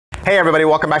Hey everybody,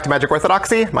 welcome back to Magic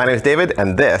Orthodoxy. My name is David,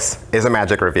 and this is a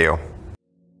magic review.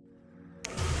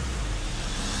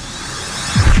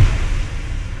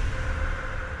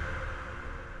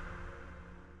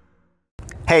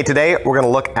 Hey, today we're going to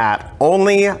look at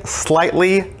Only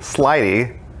Slightly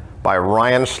Sleighty by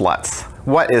Ryan Schlutz.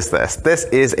 What is this? This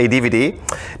is a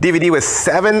DVD with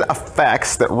 7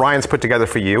 effects that Ryan's put together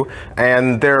for you,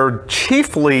 and they're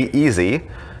chiefly easy,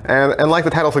 and like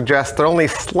the title suggests, they're only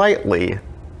slightly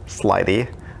Sleighty.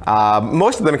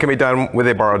 Most of them can be done with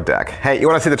a borrowed deck. Hey, you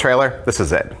want to see the trailer? This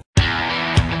is it.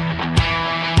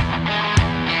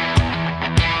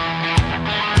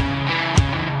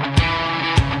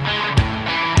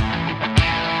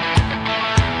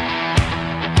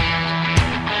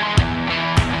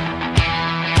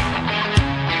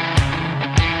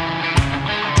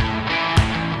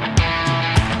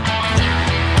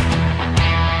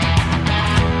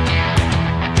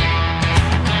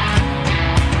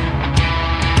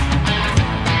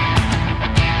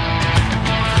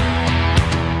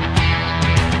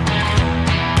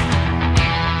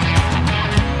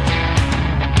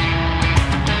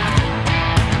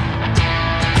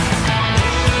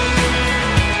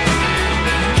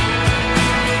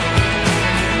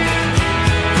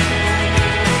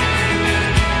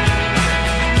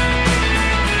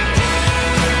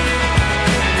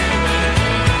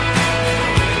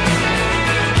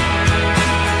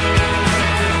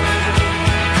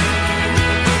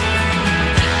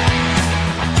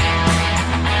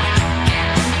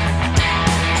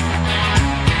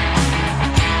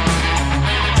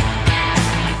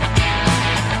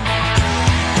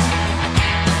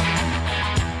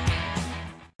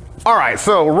 All right,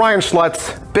 so Ryan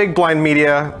Schlutz, Big Blind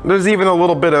Media. There's even a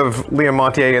little bit of Liam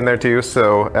Montier in there too,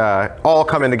 so all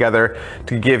coming together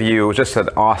to give you just an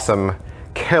awesome,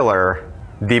 killer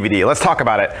DVD. Let's talk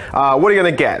about it. What are you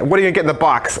gonna get? What are you gonna get in the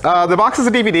box? The box is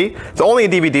a DVD. It's only a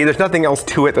DVD. There's nothing else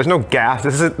to it. There's no gaff.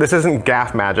 This isn't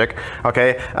gaff magic.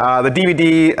 Okay. The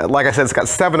DVD, like I said, it's got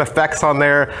 7 effects on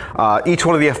there. Each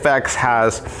one of the effects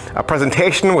has a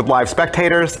presentation with live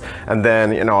spectators, and then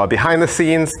behind the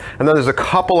scenes, and then there's a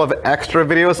couple of extra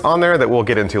videos on there that we'll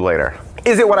get into later.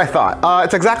 Is it what I thought?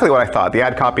 It's exactly what I thought. The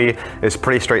ad copy is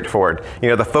pretty straightforward.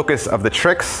 The focus of the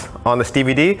tricks on this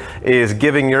DVD is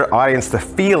giving your audience the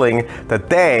feeling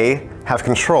that they have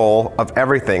control of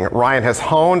everything. Ryan has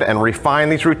honed and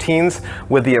refined these routines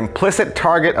with the implicit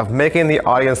target of making the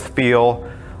audience feel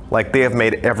like they have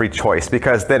made every choice,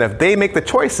 because then if they make the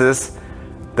choices,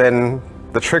 then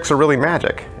the tricks are really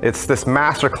magic. It's this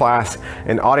masterclass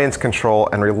in audience control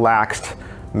and relaxed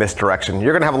misdirection.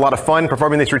 You're gonna have a lot of fun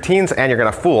performing these routines, and you're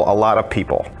gonna fool a lot of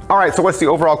people. All right, so what's the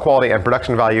overall quality and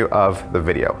production value of the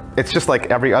video? It's just like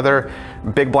every other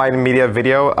Big Blind Media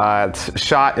video. It's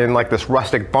shot in like this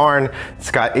rustic barn.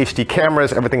 It's got HD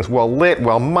cameras, everything's well lit,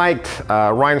 well mic'd.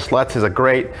 Ryan Schlutz is a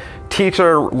great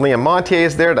teacher. Liam Montier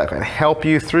is there that can help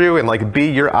you through and like be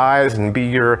your eyes and be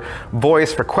your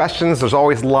voice for questions. There's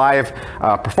always live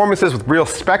performances with real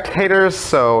spectators,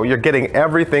 so you're getting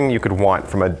everything you could want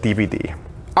from a DVD.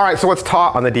 All right, so what's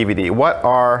taught on the DVD? What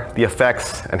are the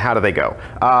effects and how do they go?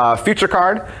 Future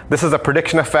card. This is a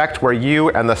prediction effect where you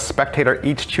and the spectator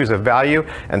each choose a value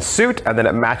and suit, and then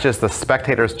it matches the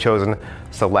spectator's chosen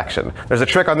selection. There's a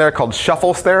trick on there called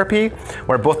Shuffles Therapy,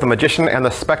 where both the magician and the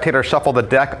spectator shuffle the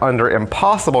deck under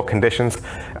impossible conditions,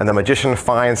 and the magician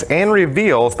finds and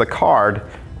reveals the card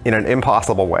in an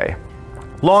impossible way.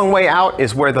 Long Way Out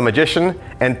is where the magician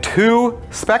and 2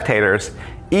 spectators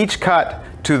each cut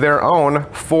to their own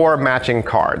 4 matching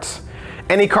cards.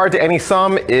 Any card to any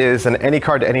sum is an any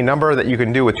card to any number that you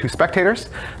can do with 2 spectators.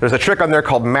 There's a trick on there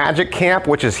called Magic Camp,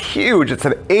 which is huge. It's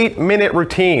an 8-minute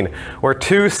routine where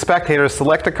 2 spectators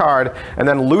select a card and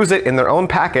then lose it in their own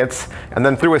packets, and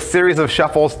then through a series of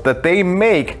shuffles that they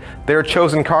make, their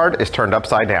chosen card is turned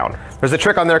upside down. There's a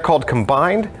trick on there called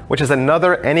Combined, which is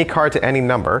another any card to any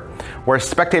number, where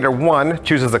spectator 1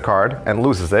 chooses a card and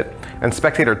loses it, and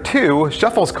spectator 2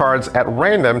 shuffles cards at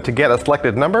random to get a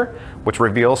selected number, which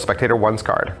reveals spectator 1's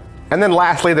card. And then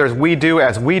lastly, there's We Do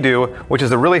As We Do, which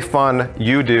is a really fun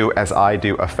You Do As I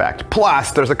Do effect.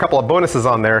 Plus, there's a couple of bonuses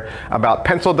on there about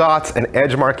pencil dots and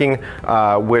edge marking,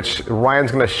 which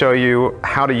Ryan's gonna show you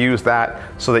how to use that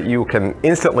so that you can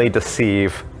instantly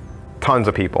deceive tons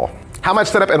of people. How much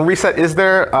setup and reset is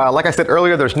there? Like I said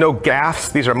earlier, there's no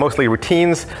gaffes. These are mostly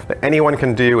routines that anyone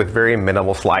can do with very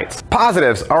minimal sleights.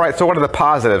 Positives. All right, so what are the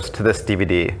positives to this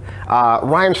DVD?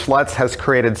 Ryan Schlutz has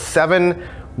created 7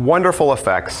 wonderful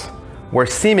effects where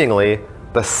seemingly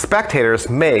the spectators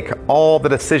make all the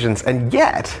decisions, and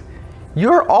yet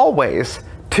you're always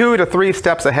 2 to 3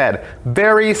 steps ahead.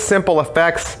 Very simple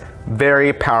effects,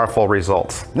 Very powerful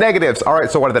results. Negatives. All right,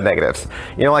 so what are the negatives?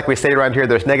 You know, like we say around here,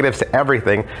 there's negatives to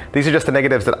everything. These are just the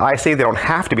negatives that I see. They don't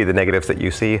have to be the negatives that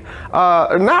you see.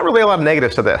 Not really a lot of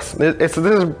negatives to this. This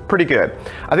is pretty good.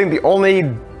 I think the only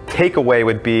takeaway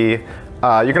would be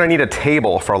you're gonna need a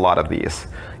table for a lot of these.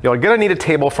 You're gonna need a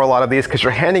table for a lot of these because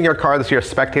you're handing your cards to your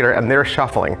spectator and they're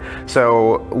shuffling.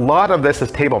 So a lot of this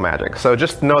is table magic. So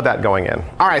just know that going in.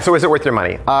 All right, so is it worth your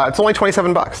money? It's only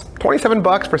 27 bucks. 27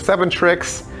 bucks for 7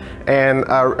 tricks and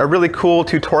a really cool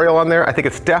tutorial on there. I think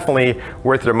it's definitely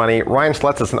worth your money. Ryan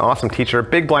Schlutz is an awesome teacher.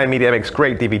 Big Blind Media makes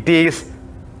great DVDs.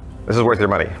 This is worth your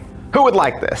money. Who would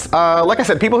like this? Like I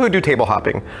said, people who do table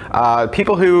hopping,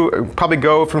 people who probably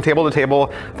go from table to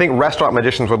table. I think restaurant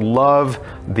magicians would love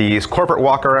these. Corporate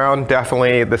walk around,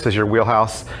 definitely, this is your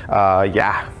wheelhouse.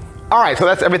 Yeah. All right, so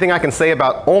that's everything I can say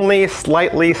about Only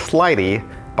Slightly Sleighty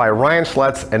by Ryan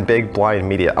Schlutz and Big Blind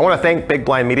Media. I want to thank Big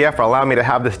Blind Media for allowing me to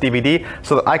have this DVD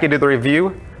so that I could do the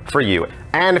review for you.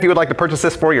 And if you would like to purchase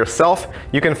this for yourself,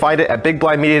 you can find it at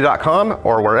bigblindmedia.com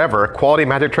or wherever quality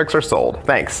magic tricks are sold.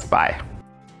 Thanks, bye.